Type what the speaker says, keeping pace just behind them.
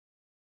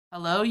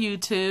Hello,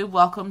 YouTube.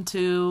 Welcome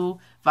to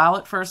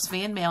Violette1st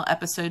Fan Mail,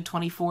 episode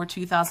 24,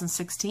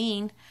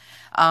 2016.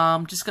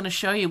 Just going to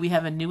show you, we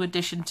have a new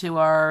addition to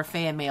our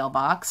fan mail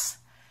box.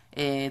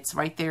 It's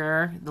right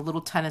there. The little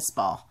tennis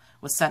ball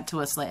was sent to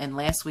us in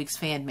last week's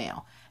fan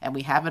mail, and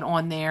we have it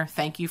on there.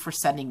 Thank you for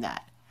sending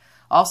that.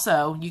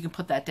 Also, you can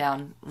put that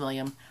down,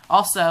 William.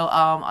 Also,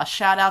 a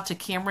shout out to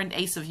Cameron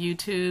Ace of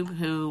YouTube,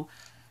 who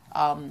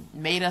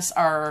made us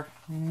our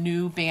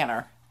new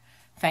banner.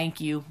 Thank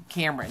you,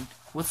 Cameron.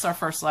 What's our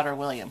first letter,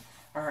 William?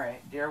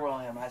 Alright, dear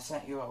William, I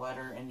sent you a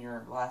letter in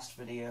your last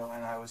video,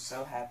 and I was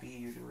so happy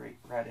you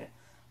read it.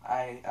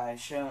 I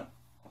showed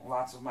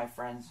lots of my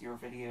friends your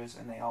videos,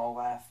 and they all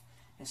laugh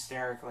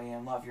hysterically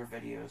and love your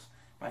videos.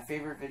 My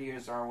favorite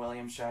videos are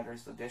William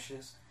shatters the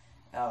dishes,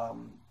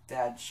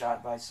 Dad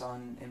shot by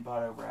son in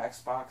butt over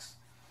Xbox,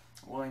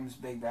 William's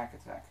big back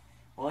attack,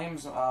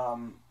 William's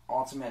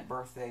ultimate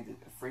birthday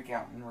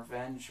freakout and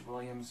revenge,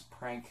 William's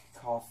prank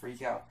call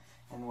freakout,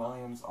 and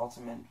William's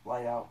ultimate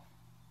light out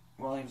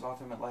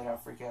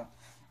freakout.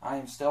 I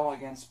am still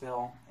against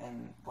Bill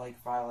and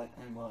like Violet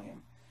and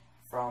William.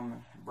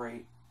 From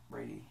Brady.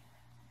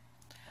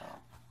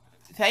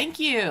 Thank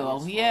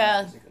you.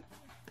 Yeah.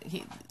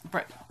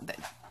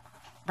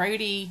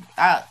 Brady,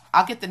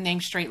 I'll get the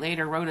name straight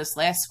later, wrote us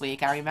last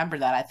week. I remember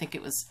that. I think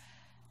it was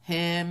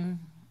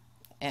him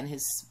and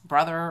his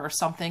brother or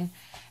something.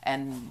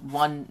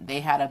 And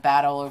they had a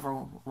battle over,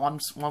 one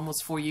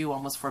was for you,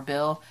 one was for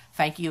Bill.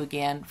 Thank you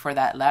again for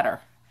that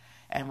letter.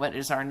 And what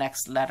is our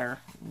next letter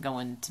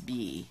going to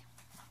be?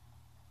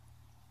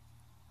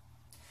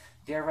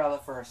 Dear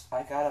Violette1st,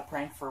 I got a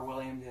prank for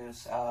William to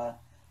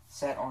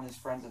set on his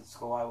friends at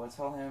school. I will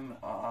tell him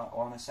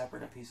on a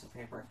separate piece of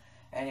paper.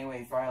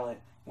 Anyway,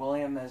 Violet,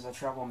 William is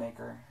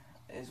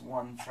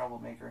one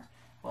troublemaker.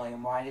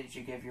 William, why did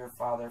you give your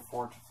father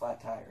 4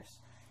 flat tires?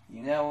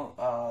 You know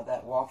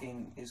that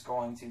walking is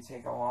going to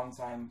take a long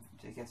time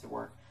to get to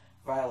work.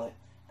 Violet,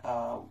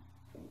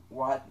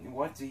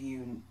 what do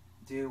you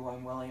do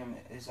when William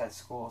is at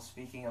school?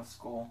 Speaking of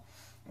school,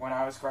 when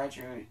I was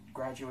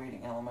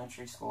graduating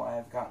elementary school, I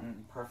have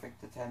gotten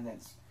perfect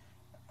attendance.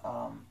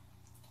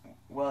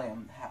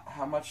 William,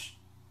 how much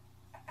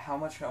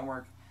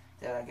homework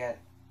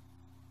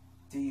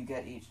do you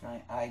get each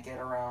night? I get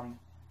around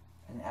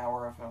an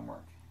hour of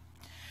homework.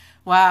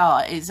 Wow,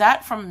 is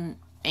that from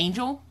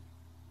Angel?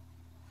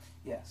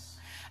 Yes.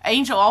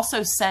 Angel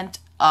also sent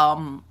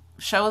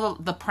show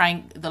the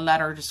prank, the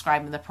letter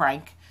describing the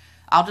prank.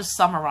 I'll just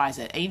summarize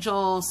it.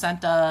 Angel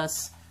sent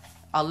us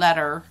a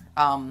letter,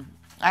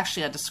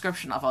 actually a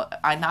description of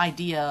an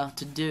idea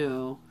to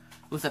do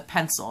with a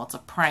pencil. It's a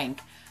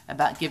prank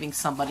about giving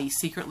somebody,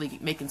 secretly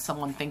making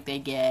someone think they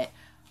get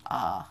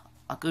a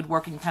good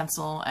working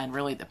pencil, and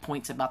really the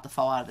point's about to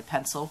fall out of the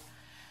pencil.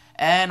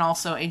 And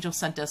also Angel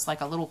sent us like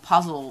a little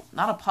puzzle,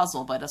 not a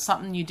puzzle, but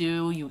something you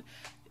do,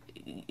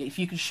 if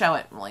you can show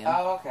it, William.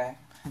 Oh, okay.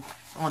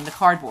 On the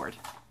cardboard.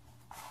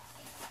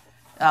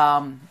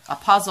 A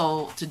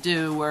puzzle to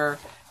do where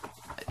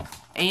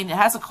it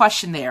has a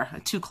question there.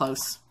 Too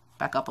close.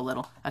 Back up a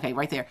little. Okay,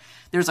 right there.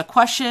 There's a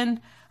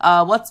question.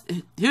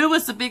 Who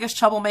is the biggest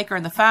troublemaker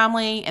in the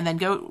family? And then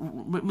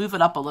move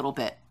it up a little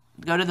bit.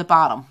 Go to the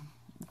bottom.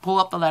 Pull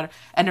up the letter.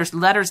 And there's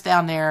letters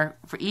down there.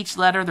 For each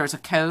letter, there's a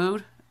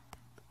code.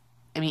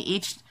 I mean,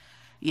 each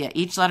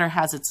letter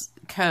has its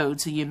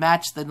code. So you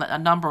match a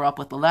number up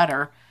with the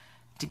letter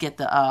to get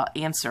the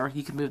answer.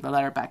 You can move the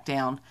letter back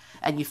down,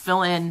 and you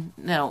fill in,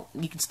 no,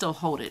 you can still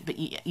hold it, but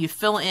you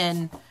fill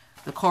in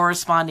the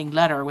corresponding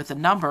letter with a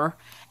number,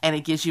 and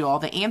it gives you all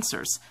the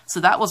answers. So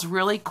that was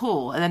really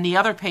cool. And then the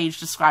other page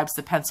describes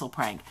the pencil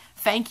prank.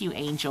 Thank you,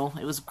 Angel.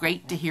 It was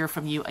great to hear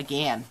from you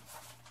again.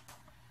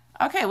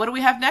 Okay, what do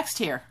we have next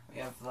here?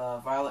 We have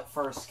the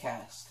Violette1st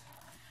cast.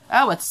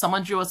 Oh, it's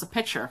someone drew us a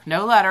picture.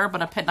 No letter,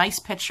 but a nice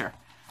picture.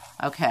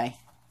 Okay.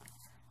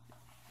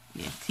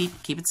 Yeah,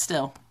 keep it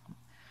still.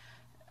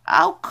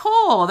 Oh,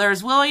 cool.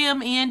 There's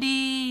William,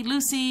 Andy,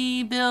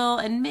 Lucy, Bill,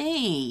 and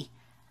me.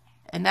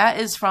 And that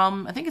is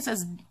from, I think it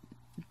says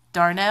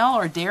Darnell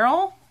or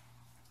Daryl?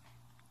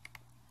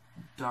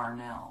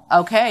 Darnell.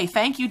 Okay,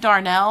 thank you,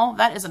 Darnell.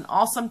 That is an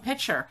awesome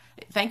picture.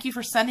 Thank you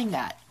for sending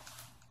that.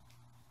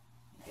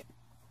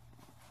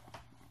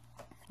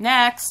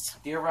 Next.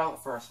 Dear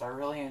Violette1st, I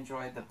really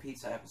enjoyed the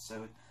pizza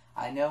episode.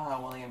 I know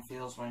how William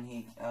feels when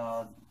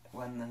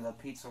the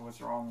pizza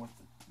was wrong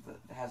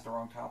has the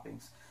wrong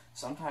toppings.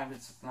 Sometimes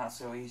it's not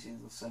so easy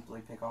to simply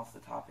pick off the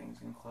toppings.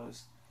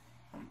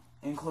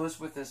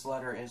 Enclosed with this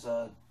letter is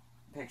a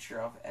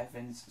picture of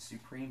Evan's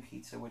Supreme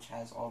Pizza, which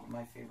has all of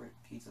my favorite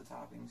pizza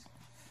toppings.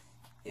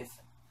 If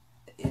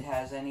it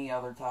has any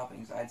other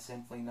toppings, I'd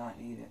simply not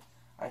eat it.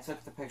 I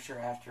took the picture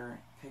after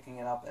picking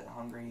it up at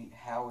Hungry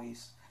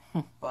Howie's,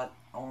 but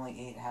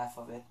only ate half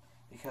of it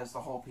because the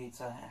whole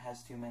pizza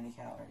has too many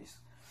calories.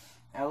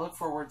 I look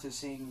forward to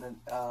seeing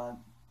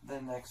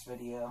the next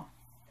video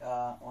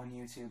on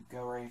YouTube.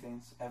 Go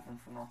Ravens. Evan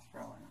from North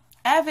Carolina.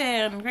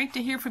 Evan, great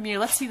to hear from you.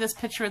 Let's see this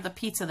picture of the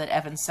pizza that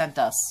Evan sent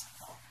us.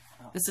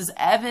 This is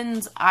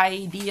Evan's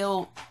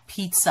Ideal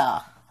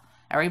Pizza.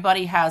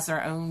 Everybody has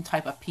their own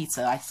type of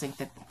pizza, I think,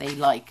 that they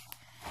like.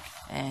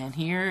 And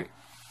here,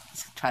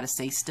 try to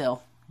stay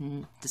still.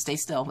 To stay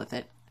still with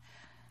it.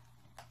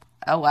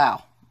 Oh,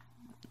 wow.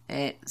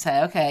 It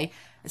said, okay.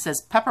 It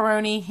says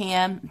pepperoni,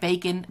 ham,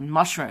 bacon, and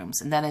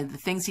mushrooms. And then the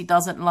things he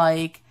doesn't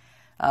like,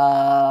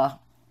 I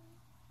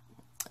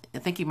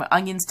think he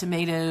onions,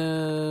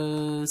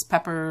 tomatoes,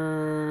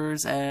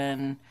 peppers,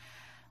 and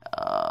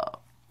a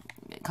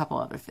couple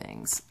other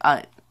things.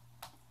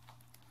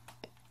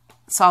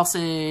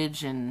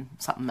 Sausage and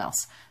something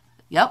else.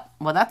 Yep.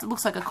 Well, that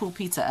looks like a cool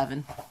pizza,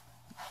 Evan.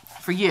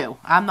 For you.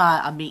 I'm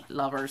not a meat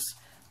lovers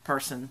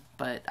person,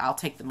 but I'll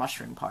take the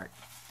mushroom part.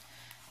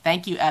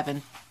 Thank you,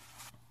 Evan.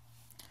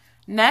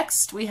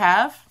 Next, we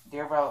have...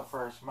 Dear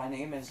Violette1st, my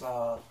name is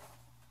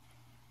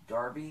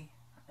Darby.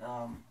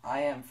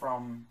 I am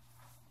from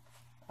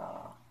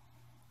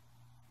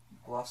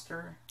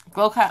Gloucester,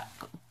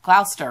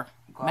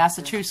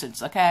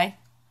 Massachusetts. Okay.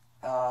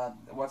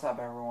 What's up,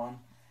 everyone?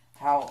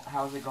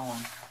 How's it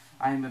going?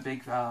 I'm a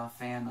big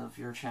fan of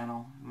your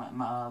channel.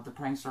 The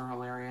pranks are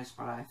hilarious,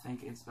 but I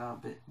think it's a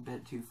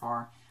bit too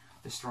far,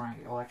 destroying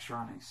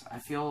electronics. I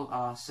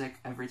feel sick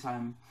every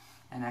time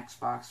an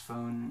Xbox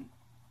phone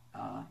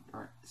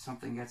or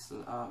something gets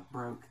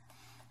broke.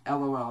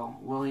 LOL.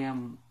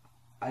 William,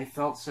 I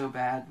felt so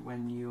bad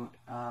when you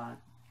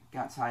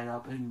got tied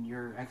up and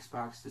your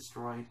Xbox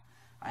destroyed.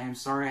 I am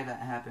sorry that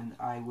happened.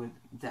 I would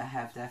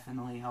have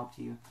definitely helped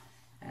you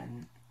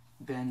and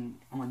been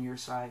on your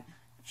side.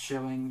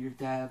 Shooting your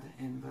dad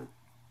in the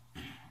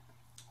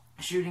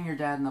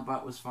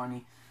butt was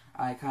funny.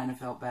 I kind of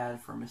felt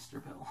bad for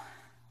Mr. Bill.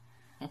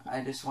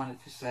 I just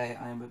wanted to say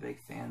I am a big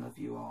fan of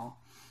you all,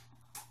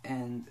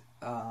 and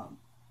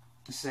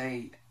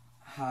say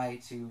hi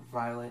to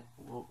Violet,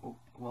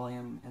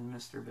 William, and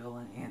Mr. Bill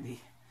and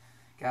Andy.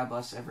 God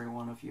bless every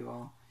one of you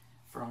all.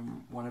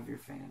 From one of your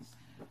fans,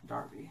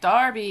 Darby.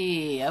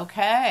 Darby,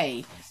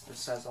 okay. It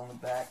says on the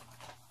back,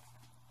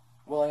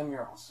 William,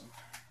 you're awesome.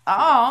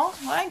 Oh,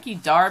 thank you,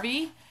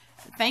 Darby.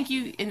 Thank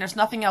you. And there's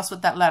nothing else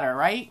with that letter,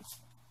 right?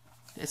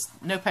 It's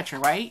no picture,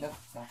 right? Nope,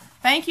 nothing.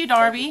 Thank you,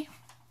 Darby.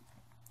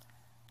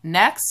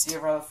 Next.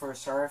 Dear Violette1st,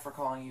 sorry for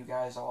calling you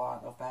guys a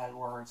lot of bad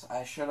words.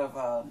 I should have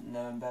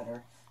known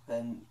better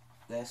than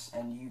this,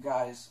 and you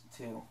guys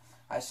too.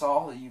 I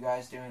saw you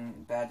guys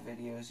doing bad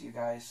videos. You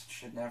guys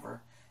should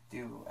never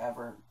do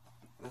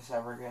this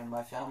ever again.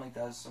 My family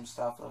does some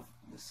stuff of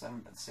the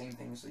same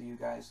things that you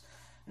guys.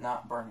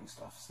 Not burning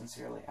stuff.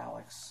 Sincerely,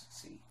 Alex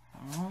C.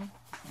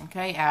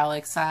 Okay,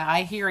 Alex,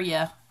 I hear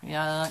you.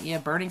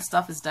 Yeah, burning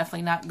stuff is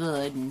definitely not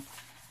good. And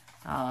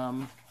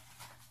I'm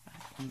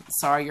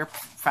sorry your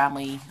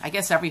family. I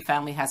guess every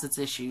family has its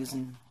issues,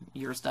 and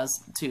yours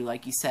does too,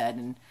 like you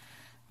said.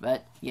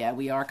 But yeah,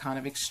 we are kind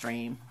of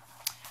extreme.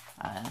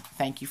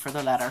 Thank you for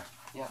the letter.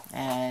 Yeah.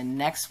 And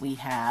next we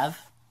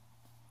have.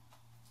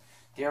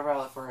 Dear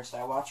Violette1st,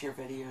 I watch your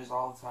videos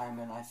all the time,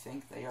 and I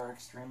think they are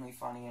extremely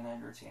funny and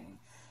entertaining.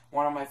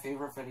 One of my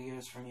favorite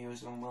videos from you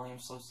is when William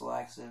slips the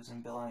laxatives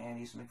and Bill and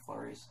Andy's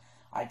McFlurries.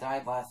 I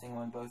died laughing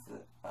when both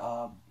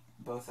of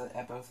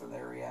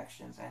their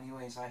reactions.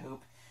 Anyways, I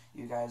hope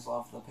you guys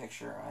love the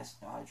picture I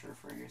drew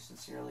for you.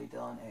 Sincerely,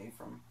 Dylan A.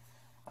 from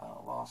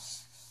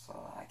Lost.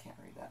 I can't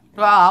read that.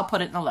 Well, I'll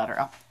put it in the letter,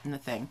 up in the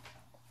thing.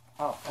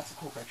 Oh, that's a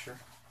cool picture.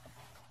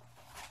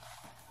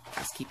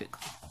 Let's keep it.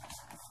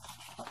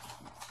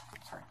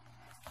 Sorry.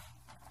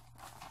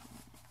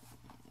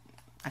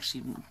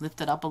 Actually,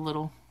 lift it up a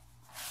little.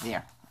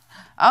 There.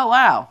 Oh,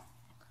 wow.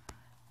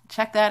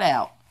 Check that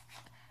out.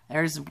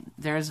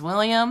 There's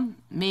William,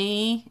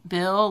 me,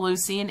 Bill,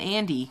 Lucy, and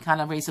Andy. Kind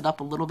of raise it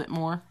up a little bit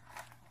more.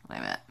 Wait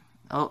a minute.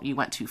 Oh, you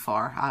went too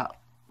far.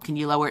 Can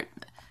you lower it?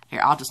 Here,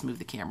 I'll just move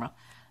the camera.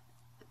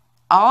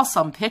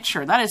 Awesome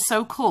picture. That is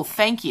so cool.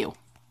 Thank you.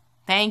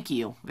 Thank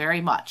you very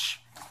much.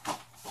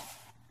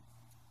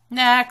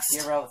 Next.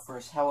 Dear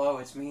Violette1st, hello,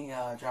 it's me,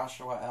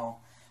 Joshua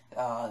L.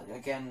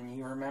 Again,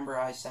 you remember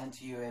I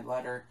sent you a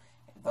letter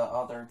the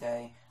other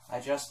day. I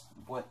just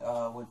would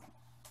to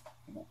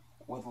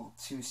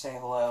say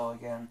hello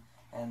again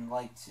and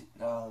like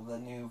the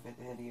new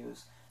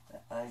videos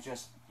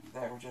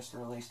that were just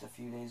released a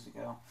few days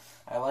ago.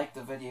 I like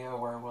the video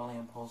where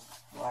William pulls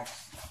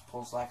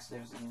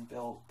laxatives and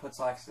Bill puts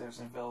laxatives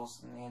in Bill's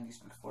and Andy's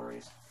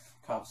McFlurries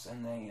cups,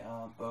 and they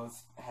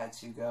both had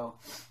to go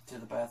to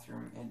the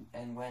bathroom.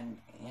 And when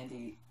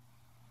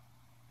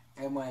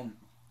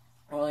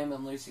William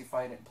and Lucy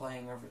fight it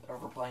playing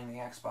the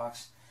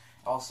Xbox.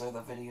 Also, the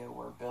video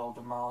where Bill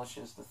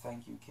demolishes the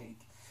thank you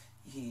cake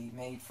he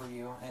made for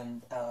you,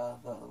 and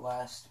the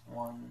last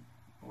one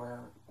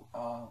where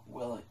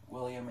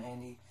William,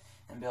 Andy,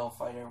 and Bill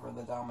fight over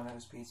the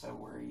Domino's pizza,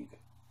 where you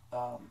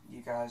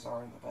guys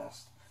are the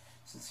best.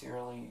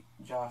 Sincerely,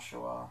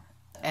 Joshua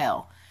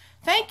L.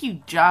 Thank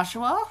you,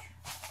 Joshua.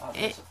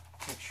 There's a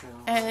picture.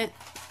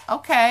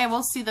 Okay,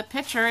 we'll see the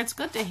picture. It's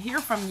good to hear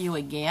from you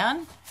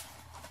again.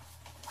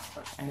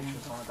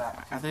 Pictures on the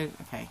back.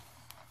 Okay,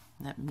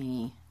 let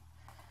me.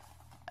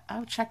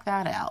 Oh, check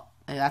that out.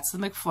 That's the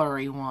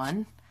McFlurry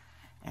one.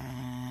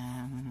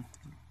 And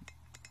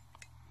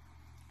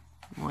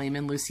William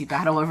and Lucy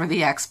battle over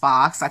the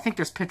Xbox. I think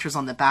there's pictures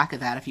on the back of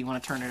that if you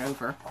want to turn it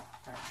over.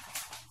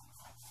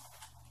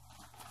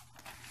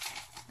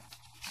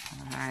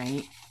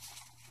 Alright.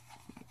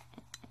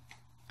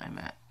 I'm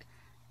at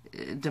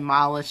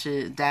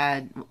demolishes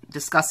Dad,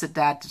 disgusted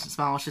Dad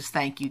demolishes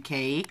thank you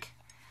cake.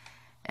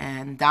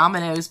 And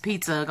Domino's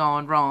pizza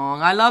gone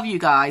wrong. I love you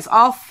guys.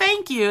 Oh,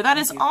 thank you. That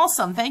is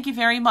awesome. Thank you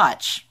very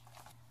much.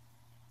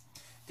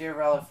 Dear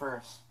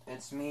Violette1st,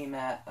 it's me,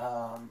 Matt,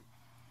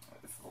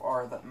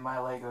 my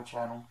Lego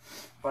channel.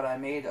 But I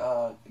made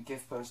a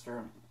gift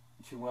poster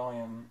to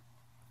William.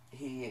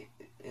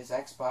 His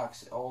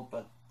Xbox old,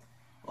 but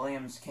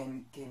Williams,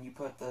 can you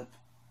put the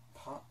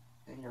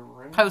in your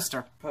room?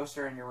 Poster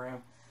in your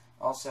room.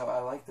 Also, I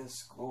like this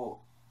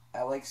school.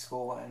 I like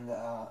school, and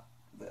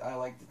I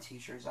like the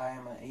teachers. I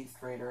am an 8th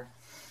grader,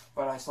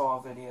 but I saw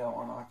a video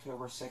on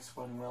October 6th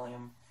when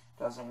William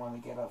doesn't want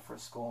to get up for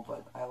school,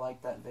 but I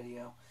like that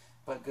video.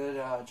 But good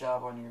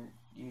job on your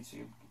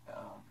YouTube.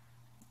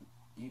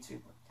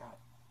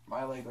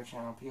 My Lego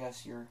channel.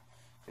 P.S. Your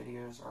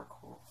videos are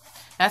cool.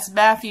 That's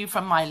Matthew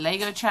from my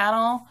Lego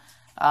channel.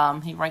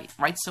 He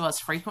writes to us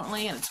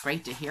frequently, and it's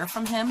great to hear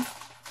from him.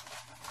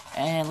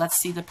 And let's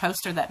see the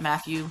poster that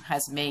Matthew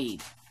has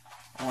made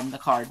on the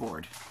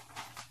cardboard.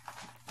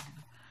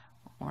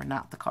 Or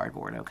not the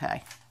cardboard,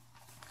 okay.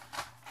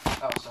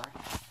 Oh, sorry.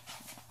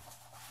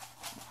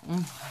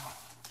 And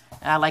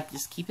I like to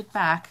just keep it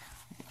back,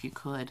 if you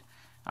could.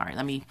 Alright,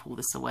 let me pull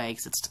this away,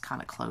 because it's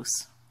kind of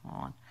close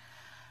on.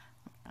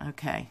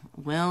 Okay,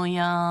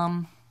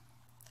 William.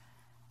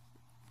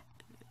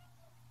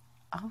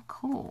 Oh,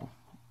 cool.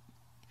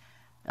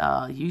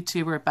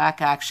 YouTuber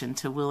back action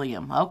to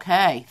William.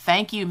 Okay,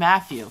 thank you,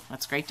 Matthew.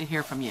 That's great to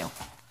hear from you.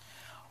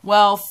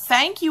 Well,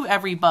 thank you,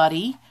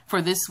 everybody,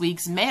 for this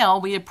week's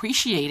mail. We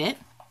appreciate it.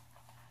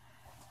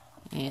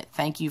 Yeah,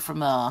 thank you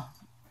from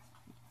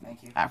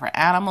thank you. Our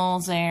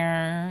animals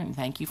there, and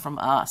thank you from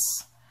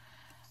us.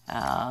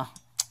 Have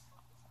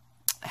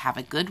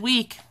a good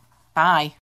week. Bye.